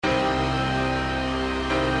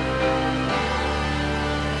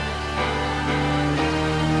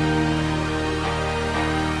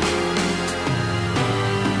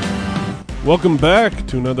Welcome back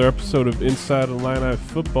to another episode of Inside Illini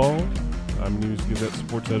Football. I'm News Gazette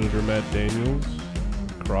sports editor Matt Daniels.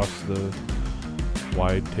 Across the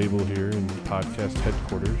wide table here in podcast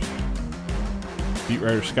headquarters, beat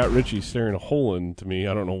writer Scott Ritchie staring a hole into me.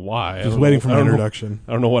 I don't know why. Just waiting for my introduction.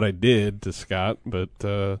 I don't know what I did to Scott, but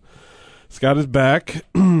Scott is back.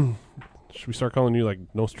 Should we start calling you like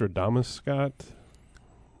Nostradamus, Scott?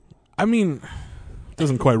 I mean, it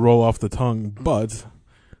doesn't quite roll off the tongue, but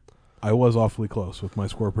I was awfully close with my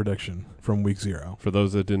score prediction from week 0. For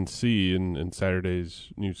those that didn't see in Saturday's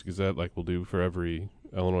News Gazette, like we'll do for every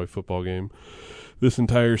Illinois football game this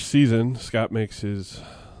entire season, Scott makes his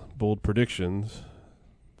bold predictions.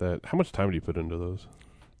 How much time do you put into those?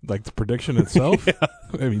 Like the prediction itself? Yeah.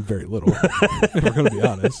 I mean, very little. If we're going to be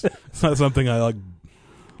honest. It's not something I like,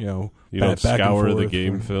 you don't scour the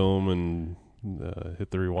game film and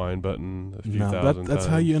hit the rewind button a few thousand that's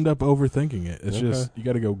times. how you end up overthinking it. It's just you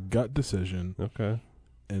got to go gut decision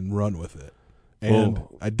and run with it. And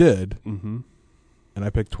I did, and I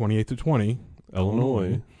picked 28-20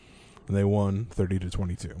 Illinois, and they won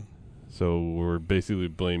 30-22. So we're basically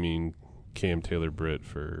blaming Cam Taylor-Britt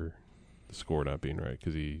for the score not being right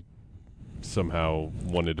because he somehow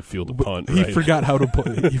wanted to field a punt. He forgot how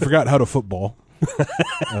to he forgot how to football.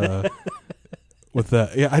 With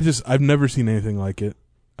that, I've never seen anything like it.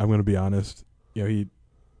 I'm going to be honest. He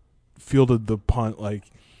fielded the punt like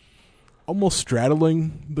almost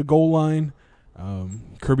straddling the goal line.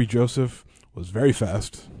 Kirby Joseph was very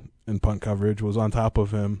fast in punt coverage, was on top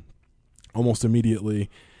of him almost immediately,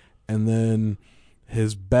 and then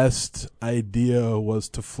his best idea was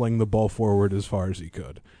to fling the ball forward as far as he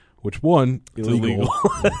could, which one, illegal.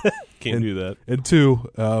 Can't do that. And two,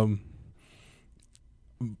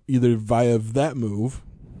 either via that move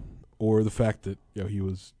or the fact that he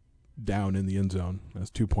was down in the end zone.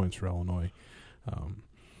 That's 2 points for Illinois.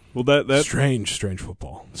 Well, that strange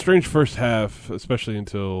football. Strange first half, especially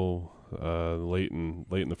until late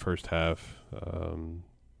in the first half.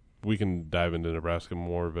 We can dive into Nebraska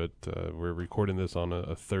more, but we're recording this on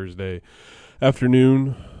a Thursday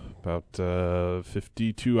afternoon, about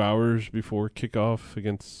 52 hours before kickoff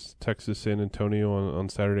against Texas San Antonio on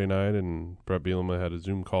Saturday night, and Bret Bielema had a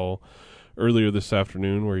Zoom call earlier this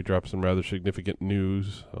afternoon where he dropped some rather significant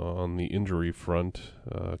news on the injury front.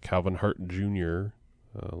 Calvin Hart Jr.,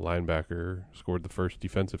 linebacker, scored the first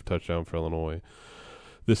defensive touchdown for Illinois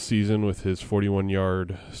this season with his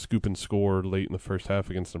 41-yard scoop and score late in the first half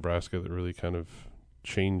against Nebraska that really kind of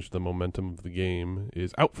changed the momentum of the game,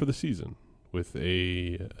 is out for the season with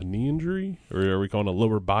a knee injury, or are we calling a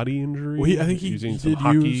lower body injury? Well, I think he using did some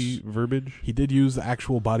hockey verbiage. He did use the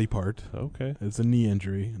actual body part. Okay, it's a knee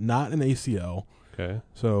injury, not an ACL. Okay,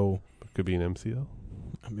 so it could be an MCL.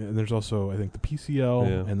 I mean, and there's also I think the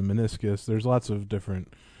PCL and the meniscus. There's lots of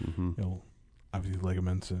different, obviously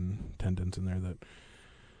ligaments and tendons in there that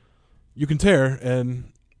you can tear,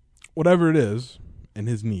 and whatever it is in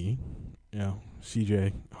his knee,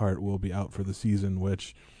 CJ Hart will be out for the season,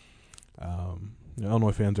 which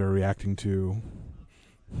Illinois fans are reacting to,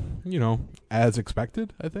 as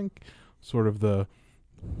expected, I think. Sort of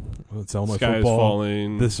it's Illinois Sky football. Is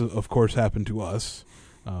falling. This, of course, happened to us.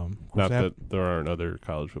 Not that there aren't other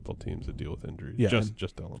college football teams that deal with injuries. Yeah,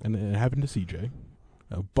 just Illinois. And it happened to CJ.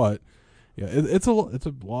 But, it's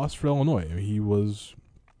a loss for Illinois. I mean, he was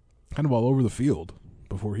kind of all over the field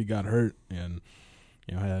before he got hurt, and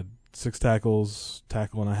had 6 tackles,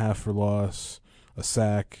 tackle and a half for loss, a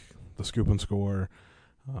sack, the scoop and score.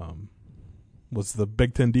 Was the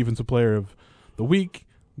Big Ten Defensive Player of the Week.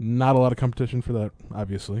 Not a lot of competition for that,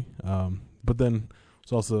 obviously. But then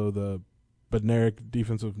it's also the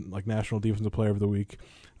Bednarik National Defensive Player of the Week.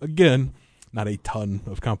 Again, not a ton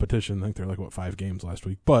of competition. I think they're 5 games last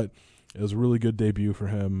week, but it was a really good debut for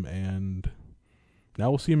him, and now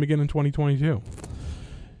we'll see him again in 2022.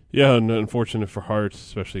 Yeah, and unfortunate for Hart,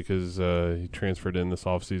 especially because he transferred in this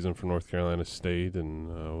offseason from North Carolina State and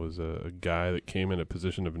was a guy that came in a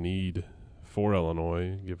position of need for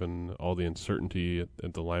Illinois, given all the uncertainty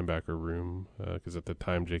at the linebacker room, because at the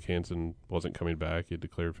time Jake Hansen wasn't coming back. He had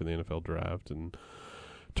declared for the NFL draft, and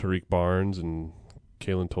Tariq Barnes and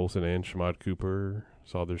Kalen Tolson and Shamad Cooper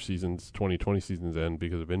saw their 2020 seasons end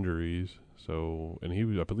because of injuries. So, and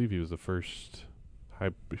I believe he was the first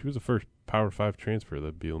Power 5 transfer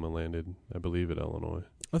that Bielema landed, I believe, at Illinois.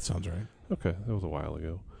 That sounds right. Okay, that was a while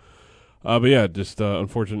ago. But yeah, just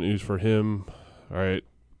unfortunate news for him. All right,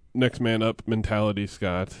 next man up mentality,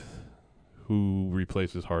 Scott. Who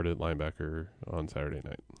replaces Hart at linebacker on Saturday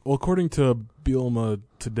night? Well, according to Bielema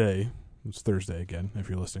today, it's Thursday again, if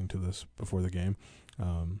you're listening to this before the game,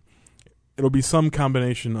 it'll be some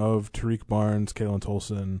combination of Tariq Barnes, Kalen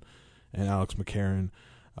Tolson, and Alex McCarron.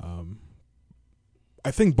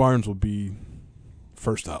 I think Barnes will be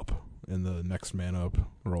first up in the next man up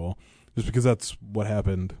role, just because that's what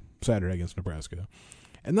happened Saturday against Nebraska.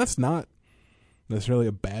 And that's not necessarily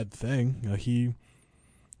a bad thing. If you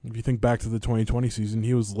think back to the 2020 season,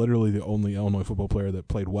 he was literally the only Illinois football player that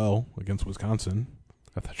played well against Wisconsin.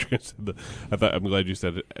 I thought you were going to say I'm glad you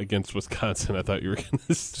said it against Wisconsin. I thought you were going to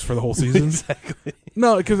just for the whole season. Exactly.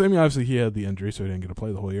 No, because obviously he had the injury, so he didn't get to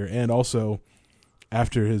play the whole year. And also,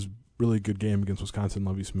 after his really good game against Wisconsin,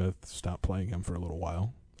 Lovie Smith stopped playing him for a little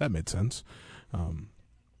while. That made sense.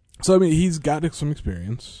 So he's got some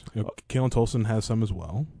experience. Kalen Tolson has some as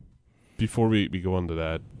well. Before we go on to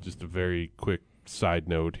that, just a very quick side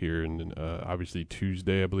note here, and obviously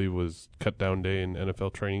Tuesday, I believe, was cut down day in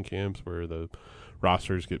NFL training camps where the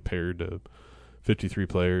rosters get paired to 53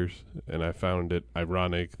 players, and I found it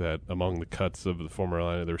ironic that among the cuts of the former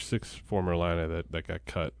Illini, there were 6 former Illini that got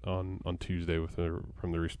cut on Tuesday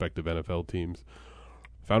from the respective NFL teams.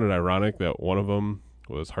 I found it ironic that one of them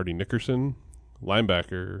was Hardy Nickerson,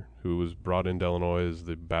 linebacker, who was brought into Illinois as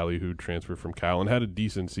the ballyhooed transfer from Cal and had a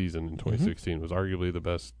decent season in 2016, was arguably the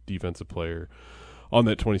best defensive player on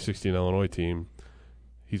that 2016 Illinois team.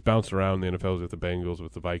 He's bounced around the NFL. He was with the Bengals,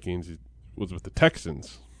 with the Vikings. He was with the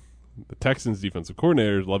Texans. The Texans' defensive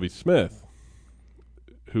coordinator is Lovie Smith,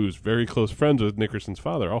 who's very close friends with Nickerson's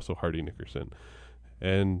father, also Hardy Nickerson.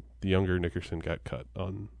 And the younger Nickerson got cut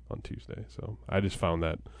on Tuesday. So I just found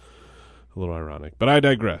that a little ironic. But I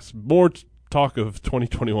digress. More talk of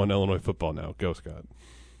 2021 Illinois football now. Go, Scott.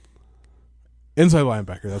 Inside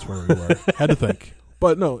linebacker, that's where we were. Had to think.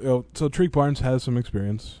 But no, so Tariq Barnes has some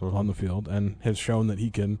experience on the field and has shown that he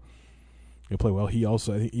can play well. He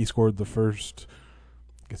also, I think he scored the first,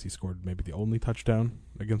 I guess he scored maybe the only touchdown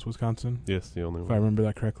against Wisconsin. Yes, the only one. If I remember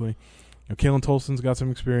that correctly. Kalen Tolson's got some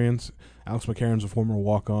experience. Alex McCarron's a former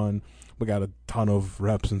walk-on. We got a ton of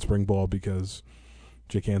reps in spring ball because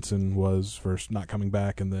Jake Hansen was first not coming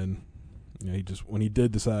back, and then he just, when he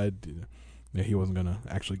did decide he wasn't going to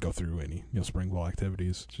actually go through any spring ball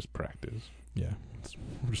activities. Just practice. Yeah.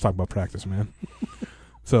 We're just talking about practice, man.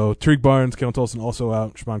 So Tariq Barnes, Kalen Tolson also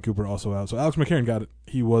out, Shimon Cooper also out. So Alex McCarron got it.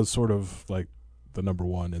 He was sort of like the number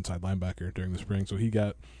one inside linebacker during the spring, so he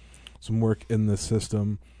got some work in this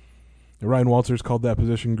system. Ryan Walters called that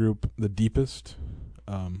position group the deepest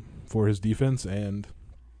for his defense, and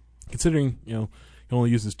considering he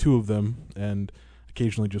only uses 2 of them and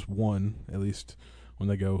occasionally just one, at least when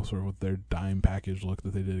they go sort of with their dime package look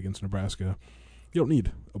that they did against Nebraska, you don't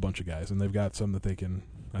need a bunch of guys, and they've got some that they can,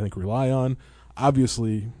 I think, rely on.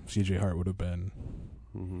 Obviously, C.J. Hart would have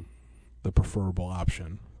been the preferable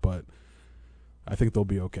option, but I think they'll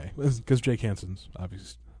be okay because Jake Hansen's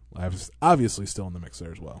obviously still in the mix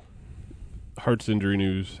there as well. Hart's injury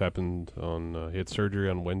news happened he had surgery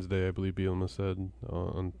on Wednesday, I believe Bielema said,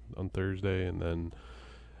 on Thursday, and then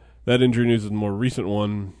that injury news is the more recent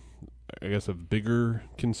one. I guess a bigger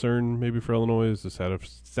concern maybe for Illinois is the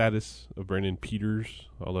status of Brandon Peters,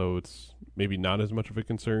 although it's maybe not as much of a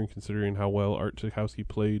concern considering how well Art Sikowski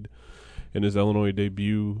played in his Illinois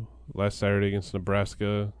debut last Saturday against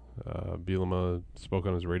Nebraska. Bielema spoke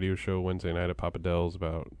on his radio show Wednesday night at Papa Del's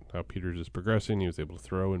about how Peters is progressing. He was able to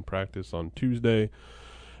throw in practice on Tuesday.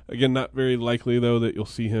 Again, not very likely, though, that you'll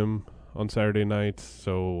see him on Saturday night,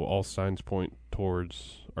 so all signs point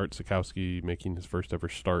towards Art Sikowski making his first ever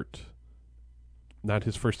start. Not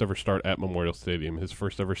his first ever start at Memorial Stadium, his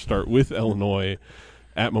first ever start with Illinois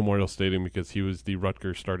at Memorial Stadium, because he was the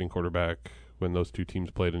Rutgers starting quarterback when those two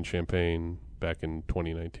teams played in Champaign back in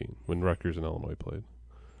 2019, when Rutgers and Illinois played.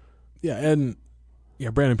 Yeah, and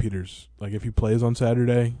Brandon Peters, if he plays on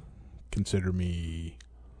Saturday, consider me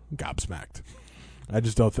gobsmacked. I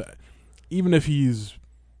just don't even if he's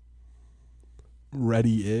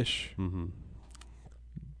ready-ish,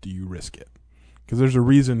 do you risk it? Because there's a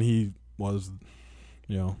reason he was,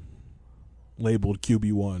 labeled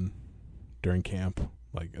QB1 during camp,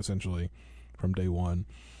 essentially from day one.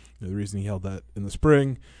 The reason he held that in the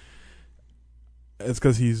spring is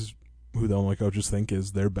because he's who the Illinois coaches think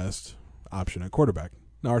is their best option at quarterback.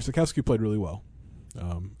 Now, Arsikowski played really well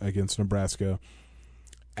against Nebraska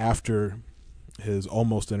after his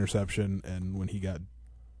almost interception and when he got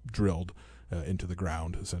drilled into the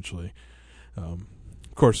ground, essentially. Of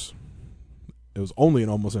course, it was only an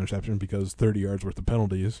almost interception because 30 yards worth of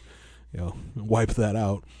penalties, wiped that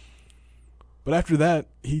out. But after that,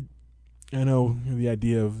 I know the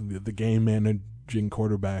idea of the game managing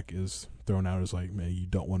quarterback is thrown out as man, you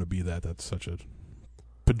don't want to be that. That's such a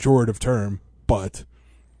pejorative term, but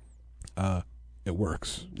it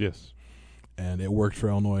works. Yes. And it worked for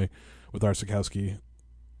Illinois with Arsikowski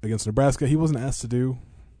against Nebraska. He wasn't asked to do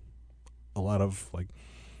a lot of like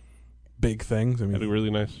big things. I mean, had a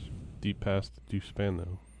really nice deep pass to Deuce Spann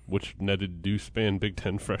though, which netted Deuce Spann Big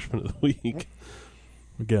Ten Freshman of the Week.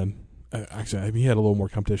 Again, actually, I mean, he had a little more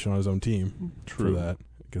competition on his own team True. for that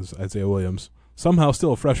because Isaiah Williams somehow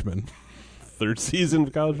still a freshman. Third season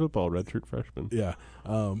of college football, redshirt freshman. Yeah,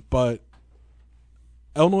 but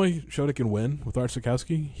Illinois showed it can win with Art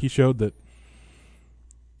Sikowski. He showed that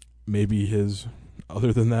maybe his,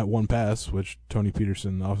 other than that one pass, which Tony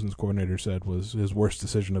Peterson, the offensive coordinator, said was his worst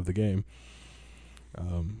decision of the game.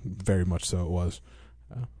 Very much so it was.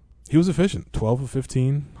 He was efficient. 12 of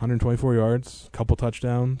 15, 124 yards, couple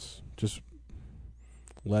touchdowns. Just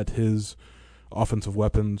let his offensive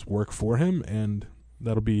weapons work for him, and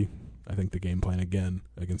that'll be, I think, the game plan again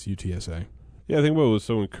against UTSA. Yeah, I think what was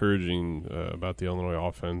so encouraging about the Illinois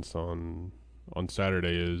offense on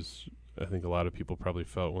Saturday is I think a lot of people probably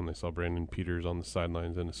felt when they saw Brandon Peters on the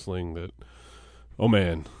sidelines in a sling that, oh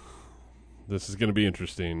man, this is going to be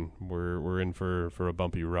interesting. We're in for a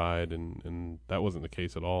bumpy ride, and that wasn't the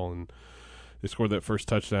case at all. And they scored that first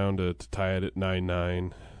touchdown to tie it at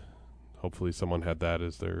 9-9. Hopefully someone had that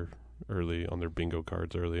as their early on their bingo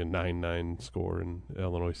cards early, a 9-9 score in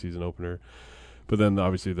Illinois season opener. But then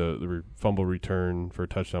obviously the fumble return for a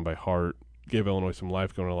touchdown by Hart gave Illinois some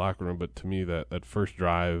life going to the locker room. But to me, that first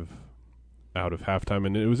drive out of halftime,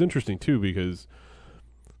 and it was interesting too because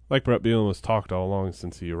like Bret Bielema has talked all along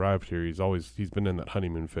since he arrived here, he's been in that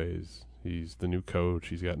honeymoon phase. He's the new coach.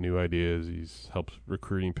 He's got new ideas. He's helped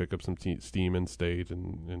recruiting pick up some steam in state,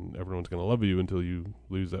 and everyone's going to love you until you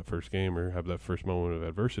lose that first game or have that first moment of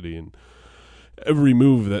adversity. And every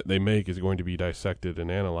move that they make is going to be dissected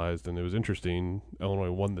and analyzed. And it was interesting.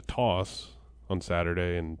 Illinois won the toss on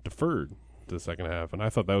Saturday and deferred to the second half. And I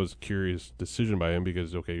thought that was a curious decision by him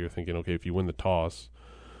because, okay, you're thinking, okay, if you win the toss,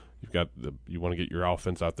 you want to get your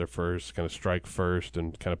offense out there first, kind of strike first,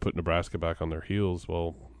 and kind of put Nebraska back on their heels.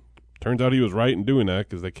 Well, turns out he was right in doing that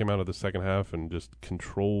because they came out of the second half and just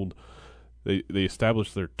controlled. They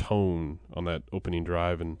established their tone on that opening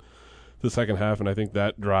drive and the second half, and I think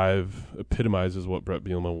that drive epitomizes what Bret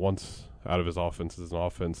Bielema wants out of his offense. Is an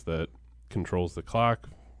offense that controls the clock,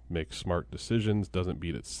 makes smart decisions, doesn't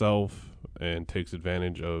beat itself, and takes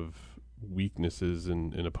advantage of weaknesses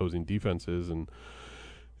in opposing defenses. And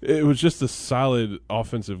it was just a solid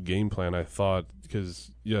offensive game plan, I thought,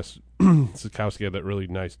 because, yes, Sikowski had that really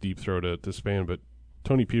nice deep throw to Spann, but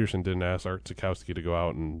Tony Peterson didn't ask Art Sikowski to go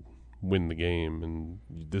out and win the game. And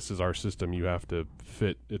this is our system. You have to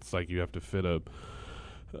fit. It's like you have to fit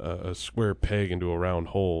a square peg into a round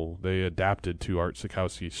hole. They adapted to Art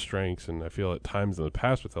Sikowski's strengths, and I feel at times in the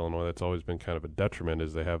past with Illinois that's always been kind of a detriment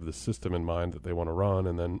is they have the system in mind that they want to run,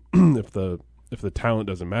 and then if the talent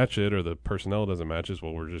doesn't match it or the personnel doesn't match it,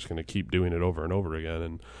 well, we're just going to keep doing it over and over again.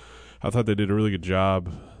 And I thought they did a really good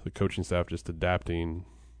job, the coaching staff, just adapting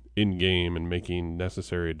in-game and making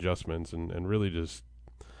necessary adjustments and really just,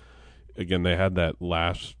 again, they had that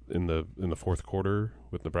last in the fourth quarter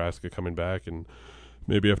with Nebraska coming back, and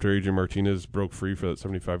maybe after Adrian Martinez broke free for that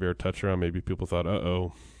 75-yard touchdown, maybe people thought,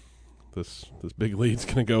 uh-oh, this big lead's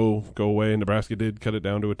going to go away. And Nebraska did cut it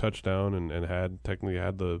down to a touchdown and technically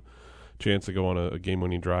had the chance to go on a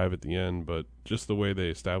game-winning drive at the end, but just the way they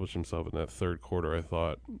established themselves in that third quarter, I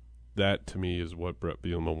thought that to me is what Bret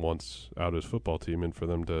Bielema wants out of his football team, and for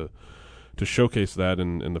them to showcase that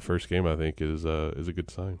in the first game, I think is a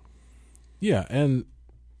good sign. Yeah, and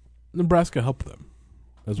Nebraska helped them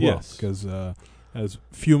as well because as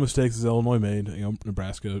few mistakes as Illinois made,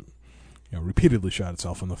 Nebraska repeatedly shot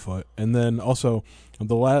itself in the foot, and then also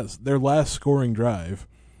their last scoring drive.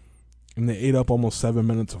 And they ate up almost 7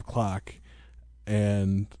 minutes of clock,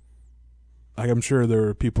 and I'm sure there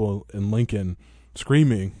were people in Lincoln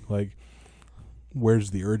screaming, like,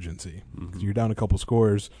 where's the urgency? Because you're down a couple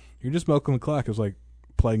scores. You're just milking the clock. It was like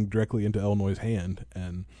playing directly into Illinois' hand.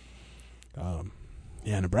 And,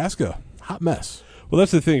 Nebraska, hot mess. Well,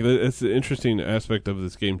 that's the thing. It's the interesting aspect of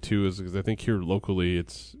this game, too, is because I think here locally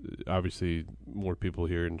it's obviously more people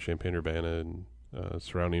here in Champaign-Urbana and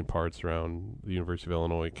surrounding parts around the University of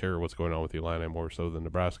Illinois care what's going on with the Illini more so than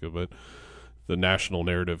Nebraska, but the national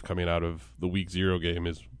narrative coming out of the Week 0 game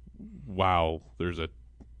is, wow, there's a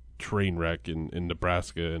train wreck in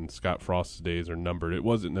Nebraska and Scott Frost's days are numbered. It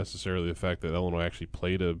wasn't necessarily the fact that Illinois actually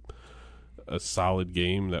played a solid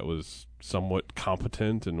game that was somewhat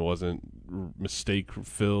competent and wasn't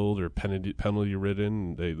mistake-filled or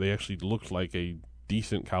penalty-ridden. They actually looked like a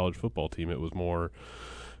decent college football team. It was more,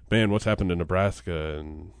 man, what's happened to Nebraska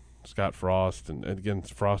and Scott Frost, and again,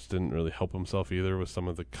 Frost didn't really help himself either with some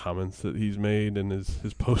of the comments that he's made in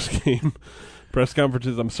his post-game press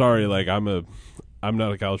conferences. I'm sorry, like I'm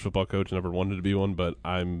not a college football coach, never wanted to be one, but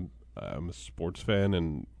I'm I'm a sports fan,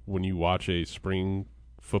 and when you watch a spring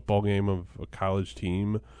football game of a college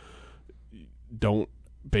team, don't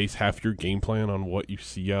base half your game plan on what you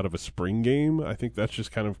see out of a spring game. I think that's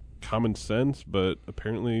just kind of common sense, but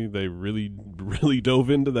apparently they really, really dove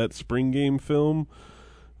into that spring game film.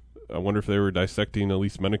 I wonder if they were dissecting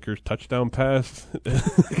Elise Menaker's touchdown pass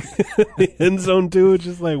the end zone too. It's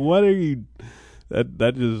just like, what are you?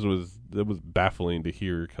 That was baffling to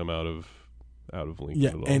hear come out of Lincoln.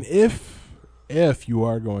 Yeah, and if you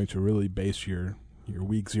are going to really base your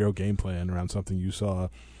week 0 game plan around something you saw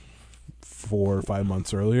 4 or 5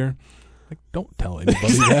 months earlier, like, don't tell anybody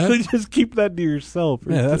exactly, that. Just keep that to yourself.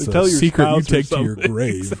 Yeah, that's tell a your secret you spouse or take to your something.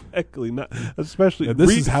 grave. Exactly. Not especially. Yeah,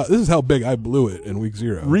 this is how big I blew it in week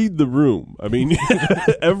 0. Read the room. I mean,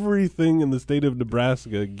 everything in the state of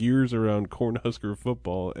Nebraska gears around Cornhusker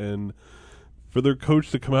football, and for their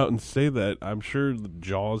coach to come out and say that, I'm sure the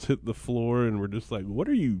jaws hit the floor, and we're just like, what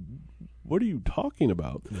are you talking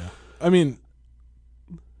about? Yeah. I mean,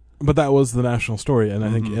 but that was the national story, and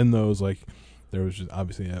I think in those, like, there was just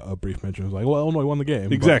obviously a brief mention. It was like, well, Illinois won the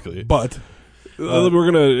game. Exactly. But we're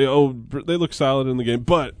going to, they look solid in the game,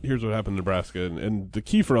 but here's what happened in Nebraska. And the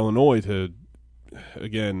key for Illinois to,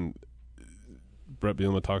 again, Bret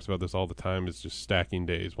Bielema talks about this all the time, is just stacking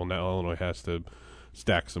days. Well, now Illinois has to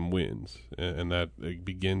stack some wins, and that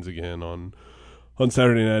begins again on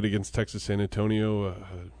Saturday night against Texas San Antonio, a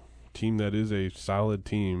team that is a solid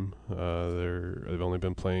team. They've only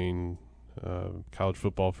been playing college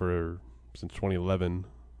football since 2011,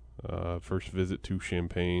 first visit to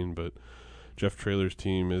Champaign, but Jeff Traylor's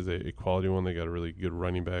team is a quality one. They got a really good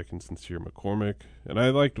running back in Sincere McCormick, and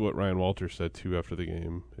I liked what Ryan Walters said too after the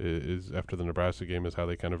game. Is after the Nebraska game, is how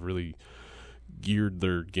they kind of really geared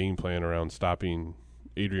their game plan around stopping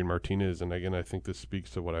Adrian Martinez. And again, I think this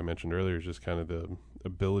speaks to what I mentioned earlier, is just kind of the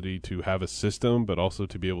ability to have a system, but also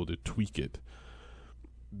to be able to tweak it.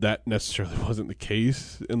 That necessarily wasn't the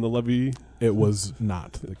case in the Lovie. It was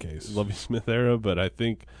not the case. Lovie Smith era, but I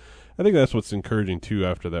think that's what's encouraging too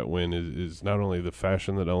after that win is not only the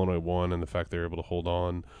fashion that Illinois won and the fact they're able to hold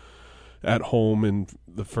on at home in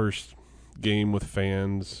the first game with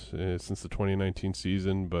fans since the 2019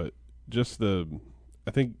 season, but just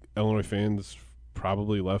I think Illinois fans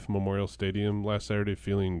probably left Memorial Stadium last Saturday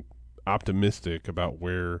feeling optimistic about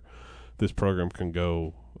where this program can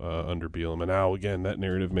go under Bielema. Now, again, that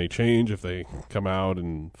narrative may change if they come out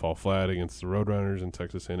and fall flat against the Roadrunners and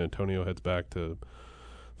Texas San Antonio heads back to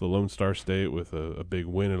the Lone Star State with a big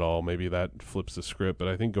win at all. Maybe that flips the script. But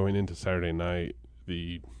I think going into Saturday night,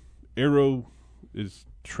 the arrow is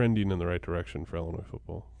trending in the right direction for Illinois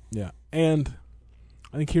football. Yeah, and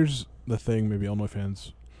I think here's the thing, maybe Illinois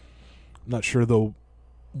fans, I'm not sure they'll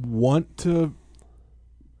want to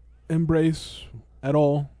embrace at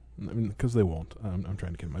all. I mean, because they won't. I'm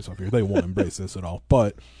trying to kid myself here. They won't embrace this at all.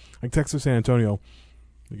 But like Texas San Antonio,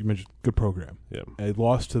 like you mentioned, good program. Yeah. A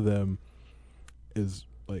loss to them is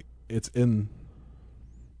like it's in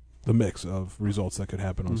the mix of results that could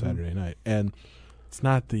happen on Saturday night, and it's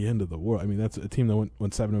not the end of the world. I mean, that's a team that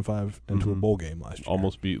went 7-5 into a bowl game last year.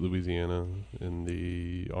 Almost beat Louisiana in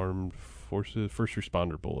the Armed Forces First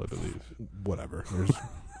Responder Bowl, I believe. Whatever. There's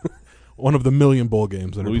one of the million bowl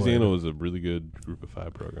games that Louisiana are played. was a really good Group of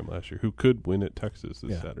 5 program last year who could win at Texas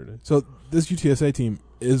this Saturday. So this UTSA team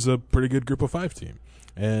is a pretty good Group of 5 team,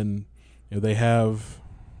 and they have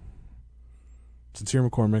Sincere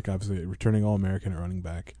McCormick, obviously returning All-American at running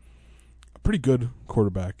back, a pretty good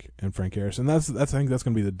quarterback, and Frank Harris. And that's I think that's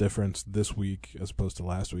going to be the difference this week as opposed to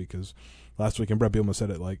last week. Because last week, and Bret Bielema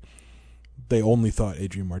said it, like they only thought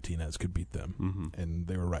Adrian Martinez could beat them, and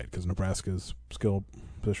they were right because Nebraska's skill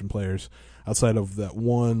position players, outside of that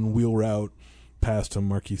one wheel route pass to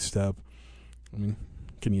Marquise Stepp. I mean,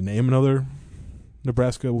 can you name another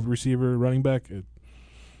Nebraska receiver running back?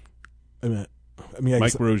 I mean,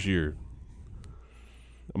 Mike Rozier,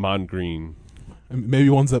 Amon Green. Maybe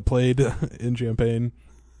ones that played in Champaign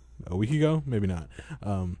a week ago, maybe not.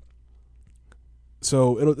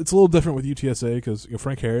 So it's a little different with UTSA because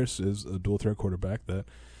Frank Harris is a dual-threat quarterback that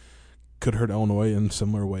could hurt Illinois in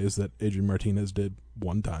similar ways that Adrian Martinez did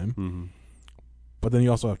one time. But then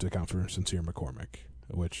you also have to account for Sincere McCormick,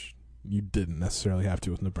 which you didn't necessarily have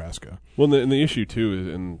to with Nebraska. Well, and the issue, too,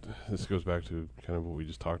 is, and this goes back to kind of what we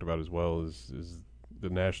just talked about as well, is the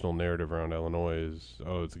national narrative around Illinois is,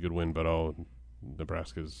 oh, it's a good win, but, oh,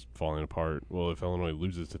 Nebraska's falling apart. Well, if Illinois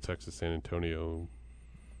loses to Texas San Antonio,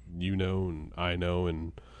 you know and I know,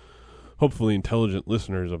 and hopefully intelligent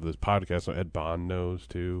listeners of this podcast, Ed Bond knows,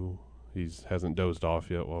 too. He hasn't dozed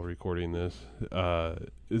off yet while recording this,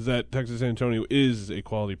 is that Texas San Antonio is a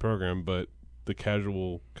quality program, but the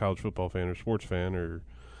casual college football fan or sports fan or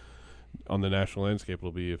on the national landscape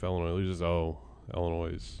will be if Illinois loses. Oh,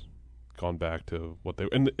 Illinois' gone back to what they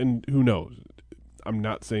and who knows. I'm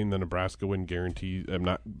not saying the Nebraska win guarantees. I'm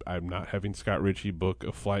not having Scott Ritchie book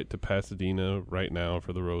a flight to Pasadena right now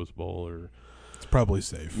for the Rose Bowl or it's probably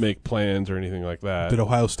safe. Make plans or anything like that. Did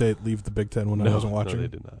Ohio State leave the Big Ten when I wasn't watching? No, they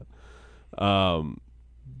did not.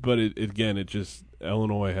 But it just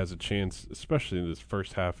Illinois has a chance, especially in this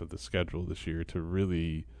first half of the schedule this year, to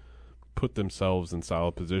really put themselves in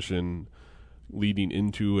solid position leading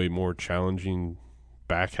into a more challenging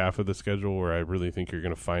back half of the schedule where I really think you're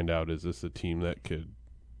going to find out, is this a team that could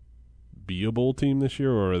be a bowl team this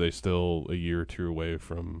year, or are they still a year or two away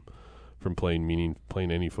from playing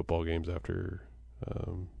any football games after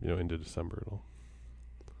into December at all?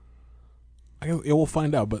 We'll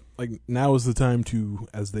find out, but now is the time to,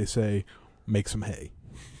 as they say, make some hay.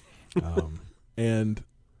 And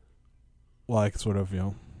sort of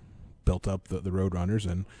built up the Roadrunners,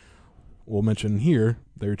 and we'll mention here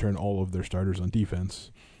they return all of their starters on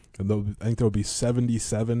defense. And I think there will be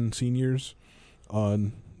 77 seniors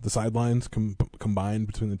on the sidelines combined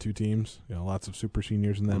between the two teams. Lots of super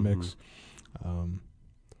seniors in that mix.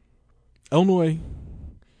 Illinois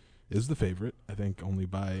is the favorite, I think, only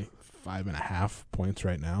by 5.5 points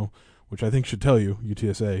right now, which I think should tell you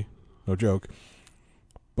UTSA, no joke.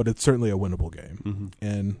 But it's certainly a winnable game,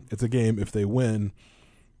 and it's a game if they win.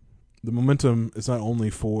 The momentum is not only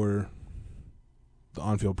for the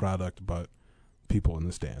on-field product, but people in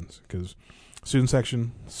the stands, because student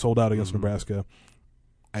section sold out against Nebraska.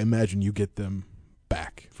 I imagine you get them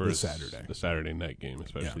back for this Saturday. The Saturday night game,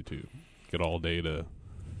 especially to get all day to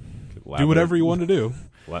do whatever you want to do.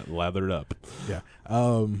 Lathered up. Yeah.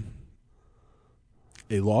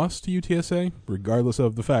 A loss to UTSA, regardless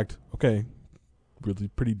of the fact, okay, really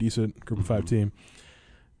pretty decent Group of 5 team,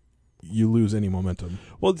 you lose any momentum.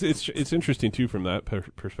 Well, it's interesting, too, from that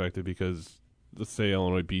perspective, because let's say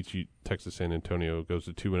Illinois beats Texas San Antonio, goes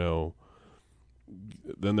to 2-0,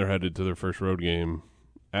 then they're headed to their first road game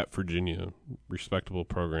at Virginia, respectable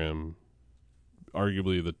program,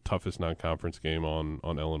 arguably the toughest non-conference game on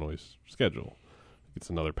Illinois' schedule. It's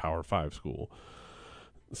another Power 5 school.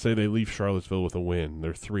 Say they leave Charlottesville with a win,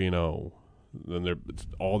 they're 3-0, then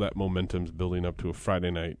all that momentum's building up to a Friday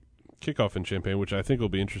night kickoff in Champaign, which I think will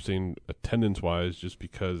be interesting attendance-wise, just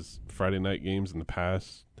because Friday night games in the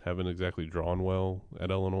past haven't exactly drawn well at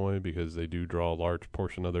Illinois, because they do draw a large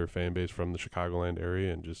portion of their fan base from the Chicagoland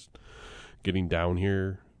area, and just getting down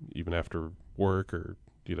here, even after work, or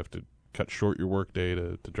you'd have to cut short your work day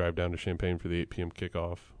to drive down to Champaign for the 8 p.m.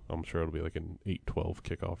 kickoff. I'm sure it'll be like an 8:12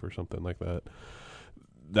 kickoff or something like that.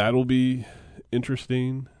 That'll be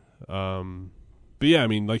interesting. But yeah, I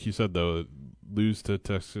mean, like you said, though, lose to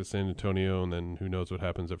Texas San Antonio, and then who knows what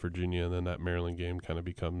happens at Virginia, and then that Maryland game kind of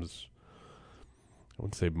becomes, I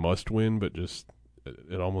wouldn't say must win, but just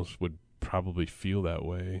it almost would probably feel that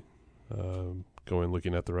way,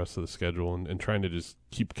 looking at the rest of the schedule and trying to just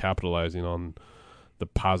keep capitalizing on the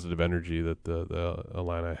positive energy that the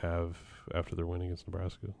Illini have after their win against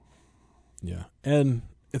Nebraska. Yeah, and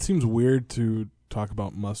it seems weird to talk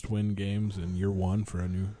about must-win games in year one for a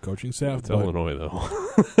new coaching staff. It's Illinois,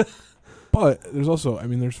 though. But there's also,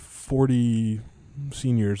 there's 40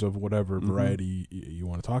 seniors of whatever variety you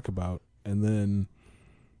want to talk about, and then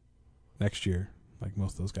next year,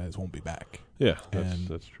 most of those guys won't be back. Yeah,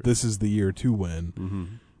 that's true. This is the year to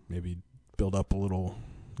win. Maybe build up a little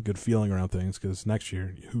good feeling around things, because next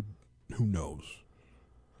year, who knows?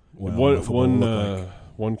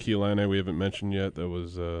 One key line we haven't mentioned yet that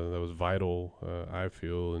was vital, I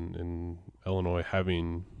feel, in Illinois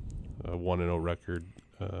having a 1-0 record.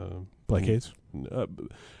 Blake Hayes?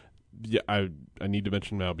 Yeah, I need to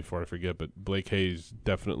mention now before I forget, but Blake Hayes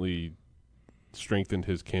definitely strengthened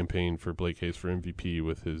his campaign for Blake Hayes for MVP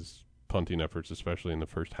with his punting efforts, especially in the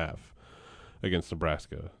first half against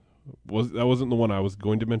Nebraska. That wasn't the one I was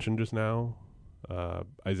going to mention just now.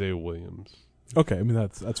 Isaiah Williams. Okay,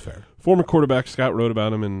 that's fair. Former quarterback. Scott wrote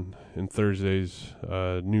about him in Thursday's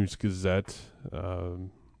News Gazette.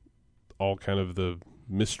 All kind of the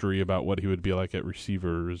mystery about what he would be like at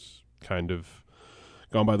receiver is kind of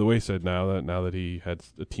gone by the wayside now that he had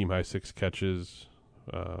a team-high 6 catches,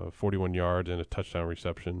 41 yards, and a touchdown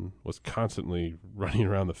reception, was constantly running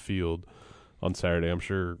around the field on Saturday. I'm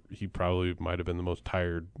sure he probably might have been the most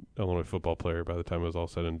tired Illinois football player by the time it was all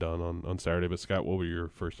said and done on Saturday. But, Scott, what were your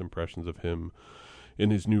first impressions of him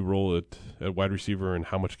in his new role at wide receiver, and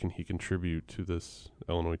how much can he contribute to this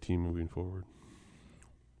Illinois team moving forward?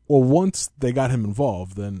 Well, once they got him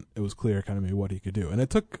involved, then it was clear kind of maybe what he could do. And it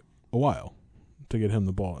took a while to get him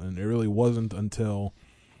the ball. And it really wasn't until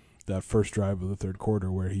that first drive of the third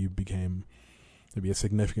quarter where he became to be a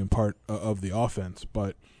significant part of the offense.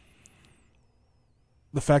 But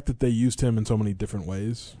the fact that they used him in so many different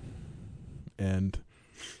ways, and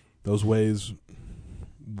those ways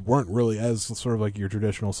weren't really as sort of like your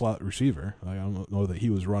traditional slot receiver. Like, I don't know that he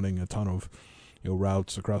was running a ton of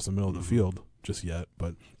routes across the middle of the field just yet,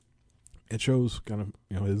 but it shows kind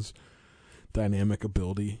of his dynamic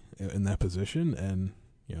ability in that position. And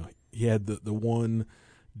he had the one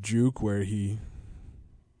juke where he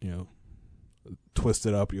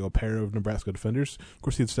twisted up a pair of Nebraska defenders. Of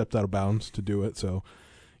course, he had stepped out of bounds to do it, so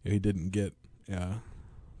he didn't get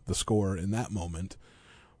the score in that moment.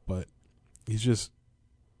 But he's just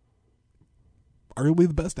arguably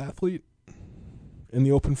the best athlete in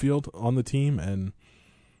the open field on the team, and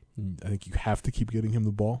I think you have to keep getting him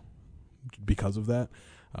the ball because of that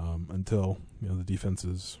until the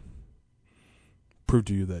defenses prove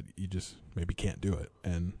to you that you just maybe can't do it.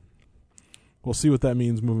 And we'll see what that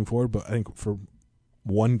means moving forward, but I think for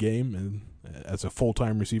one game and as a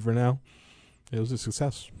full-time receiver now, it was a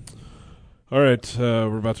success. All right,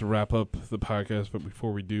 we're about to wrap up the podcast, but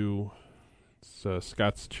before we do, it's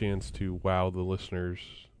Scott's chance to wow the listeners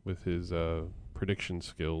with his prediction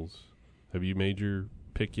skills. Have you made your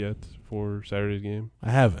pick yet for Saturday's game?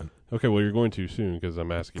 I haven't. Okay, well, you're going to soon because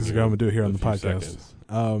I'm asking you. Because I'm going to do it here on the podcast.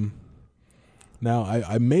 Now,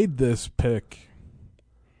 I made this pick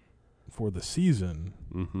for the season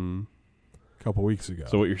a couple weeks ago.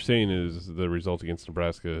 So what you're saying is the result against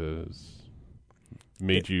Nebraska has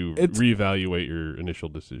made you reevaluate your initial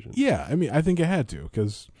decision. Yeah, I mean, I think I had to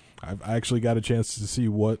because I actually got a chance to see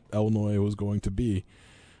what Illinois was going to be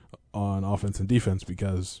on offense and defense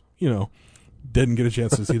because, didn't get a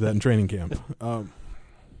chance to see that in training camp.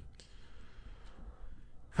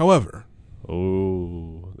 However.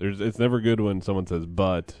 It's never good when someone says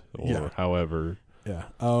but or however. Yeah.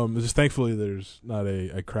 Just thankfully there's not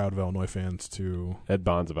a crowd of Illinois fans to Ed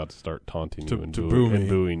Bond's about to start taunting you and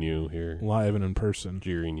booing you here. Live and in person.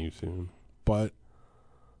 Jeering you soon. But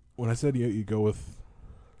when I said you go with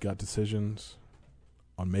gut decisions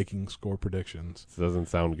on making score predictions. This doesn't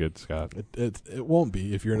sound good, Scott. It won't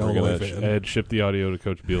be if you're an Illinois fan. Ed, ship the audio to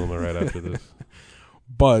Coach Bielema right after this.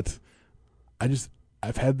 But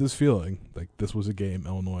I've had this feeling like this was a game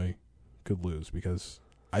Illinois could lose because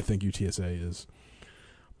I think UTSA is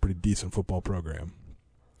a pretty decent football program.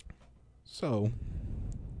 So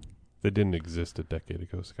they didn't exist a decade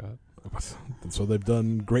ago, Scott. So they've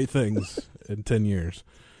done great things in 10 years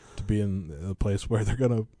to be in a place where they're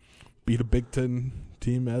going to beat a Big Ten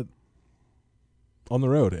team on the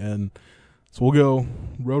road. And so we'll go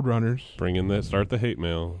Roadrunners. Bring in start the hate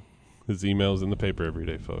mail. His email's in the paper every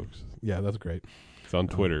day, folks. Yeah, that's great. It's on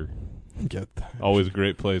Twitter. Always a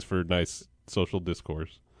great place for nice social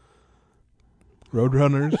discourse.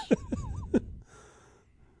 Roadrunners.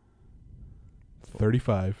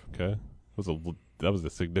 35. Okay. That was a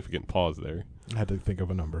significant pause there. I had to think of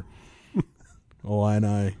a number.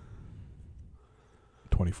 Illini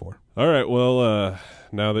 24. All right. Well,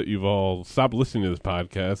 now that you've all stopped listening to this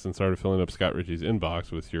podcast and started filling up Scott Ritchie's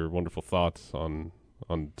inbox with your wonderful thoughts on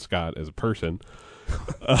Scott as a person,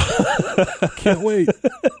 can't wait.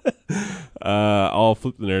 I'll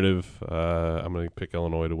flip the narrative. I'm going to pick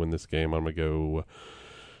Illinois to win this game. I'm going to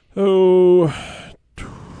go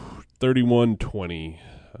 31-20.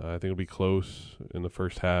 I think it'll be close in the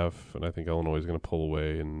first half, and I think Illinois is going to pull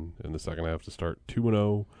away in the second half to start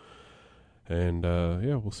 2-0. And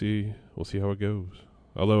we'll see how it goes.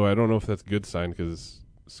 Although I don't know if that's a good sign because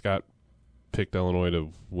Scott picked Illinois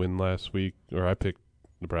to win last week, or I picked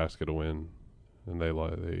Nebraska to win, and they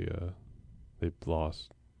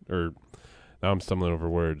lost. Or now I'm stumbling over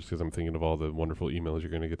words because I'm thinking of all the wonderful emails you're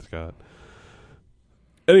going to get, Scott.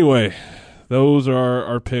 Anyway, those are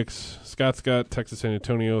our picks. Scott's got Texas San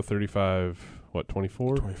Antonio 24?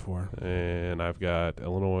 24. And I've got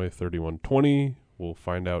Illinois 31-20. We'll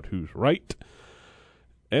find out who's right.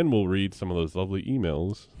 And we'll read some of those lovely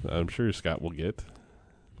emails I'm sure Scott will get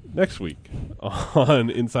next week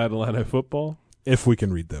on Inside Illini Football. If we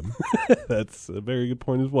can read them. That's a very good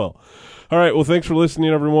point as well. All right, well, thanks for listening,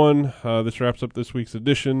 everyone. This wraps up this week's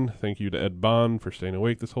edition. Thank you to Ed Bond for staying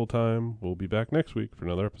awake this whole time. We'll be back next week for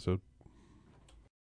another episode.